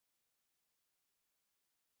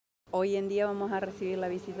Hoy en día vamos a recibir la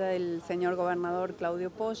visita del señor gobernador Claudio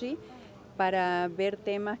Poggi para ver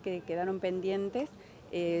temas que quedaron pendientes,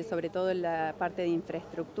 sobre todo en la parte de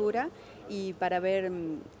infraestructura, y para ver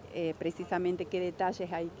precisamente qué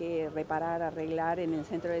detalles hay que reparar, arreglar en el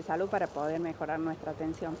centro de salud para poder mejorar nuestra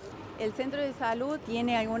atención. El centro de salud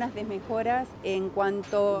tiene algunas desmejoras en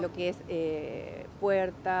cuanto a lo que es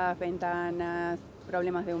puertas, ventanas,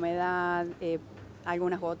 problemas de humedad,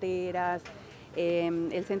 algunas goteras.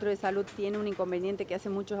 El centro de salud tiene un inconveniente que hace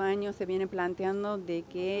muchos años se viene planteando, de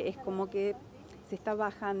que es como que se está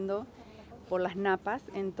bajando por las napas,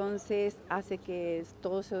 entonces hace que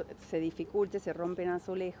todo se dificulte, se rompen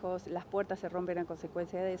azulejos, las puertas se rompen a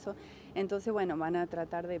consecuencia de eso. Entonces, bueno, van a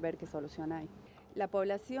tratar de ver qué solución hay. La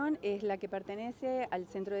población es la que pertenece al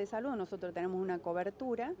centro de salud. Nosotros tenemos una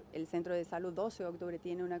cobertura, el centro de salud 12 de octubre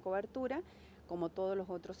tiene una cobertura, como todos los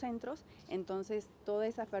otros centros. Entonces, todas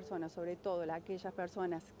esas personas, sobre todo aquellas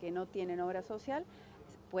personas que no tienen obra social,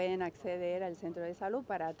 pueden acceder al centro de salud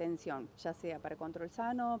para atención, ya sea para control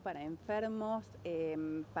sano, para enfermos,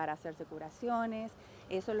 para hacerse curaciones.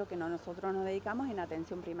 Eso es lo que nosotros nos dedicamos en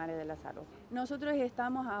atención primaria de la salud. Nosotros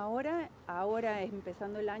estamos ahora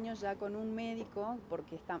empezando el año ya con un médico,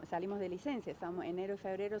 porque salimos de licencia, enero y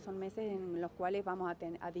febrero son meses en los cuales vamos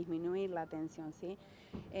a disminuir la atención, ¿sí?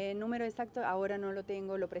 El número exacto ahora no lo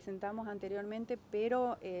tengo, lo presentamos anteriormente,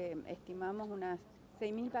 pero estimamos unas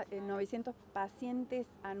 6.900 pacientes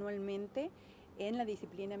anualmente en la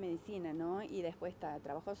disciplina de medicina, ¿no? Y después está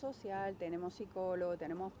trabajo social, tenemos psicólogo,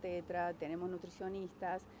 tenemos obstetra, tenemos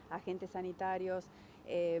nutricionistas, agentes sanitarios,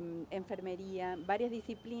 enfermería, varias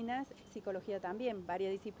disciplinas, psicología también,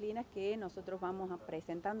 varias disciplinas que nosotros vamos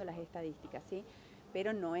presentando las estadísticas, ¿sí?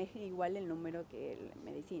 Pero no es igual el número que la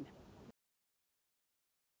medicina.